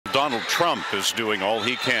Donald Trump is doing all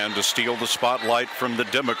he can to steal the spotlight from the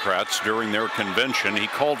Democrats during their convention. He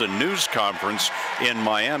called a news conference in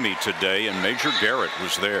Miami today, and Major Garrett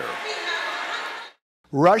was there.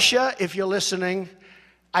 Russia, if you're listening,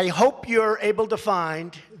 I hope you're able to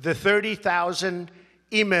find the 30,000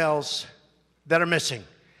 emails that are missing.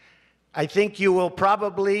 I think you will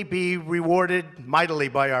probably be rewarded mightily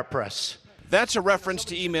by our press. That's a reference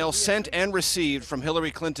to emails sent and received from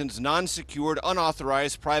Hillary Clinton's non-secured,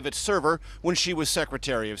 unauthorized private server when she was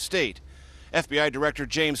Secretary of State. FBI Director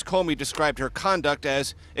James Comey described her conduct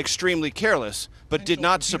as extremely careless, but did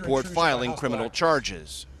not support filing criminal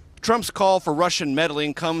charges. Trump's call for Russian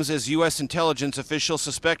meddling comes as U.S. intelligence officials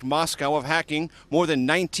suspect Moscow of hacking more than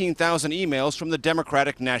 19,000 emails from the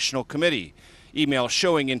Democratic National Committee. Emails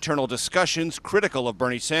showing internal discussions critical of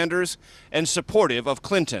Bernie Sanders and supportive of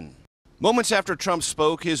Clinton. Moments after Trump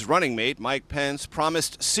spoke, his running mate, Mike Pence,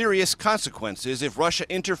 promised serious consequences if Russia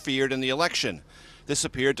interfered in the election. This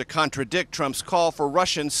appeared to contradict Trump's call for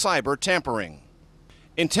Russian cyber tampering.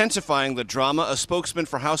 Intensifying the drama, a spokesman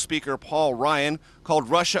for House Speaker Paul Ryan called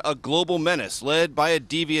Russia a global menace led by a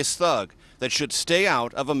devious thug that should stay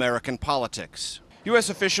out of American politics.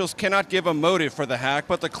 U.S. officials cannot give a motive for the hack,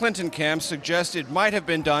 but the Clinton camp suggests it might have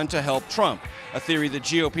been done to help Trump, a theory the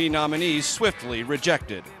GOP nominees swiftly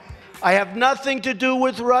rejected. I have nothing to do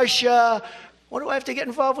with Russia. What do I have to get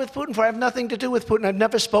involved with Putin for? I have nothing to do with Putin. I've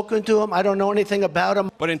never spoken to him. I don't know anything about him.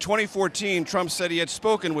 But in 2014, Trump said he had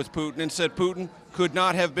spoken with Putin and said Putin could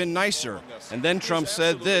not have been nicer. And then Trump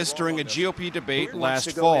said this during a GOP debate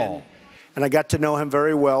last fall. And I got to know him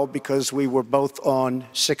very well because we were both on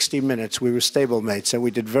 60 Minutes. We were stablemates, and we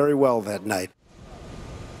did very well that night.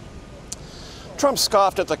 Trump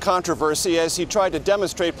scoffed at the controversy as he tried to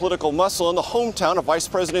demonstrate political muscle in the hometown of Vice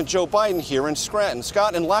President Joe Biden here in Scranton.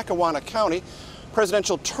 Scott, in Lackawanna County,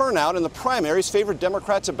 presidential turnout in the primaries favored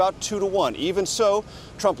Democrats about 2-1. Even so,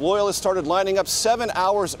 Trump loyalists started lining up 7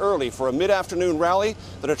 hours early for a mid-afternoon rally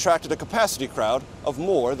that attracted a capacity crowd of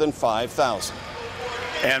more than 5,000.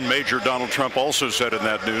 And Major Donald Trump also said in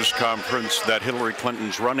that news conference that Hillary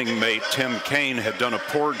Clinton's running mate, Tim Kaine, had done a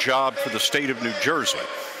poor job for the state of New Jersey.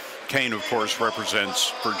 Kaine, of course,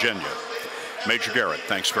 represents Virginia. Major Garrett,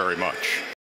 thanks very much.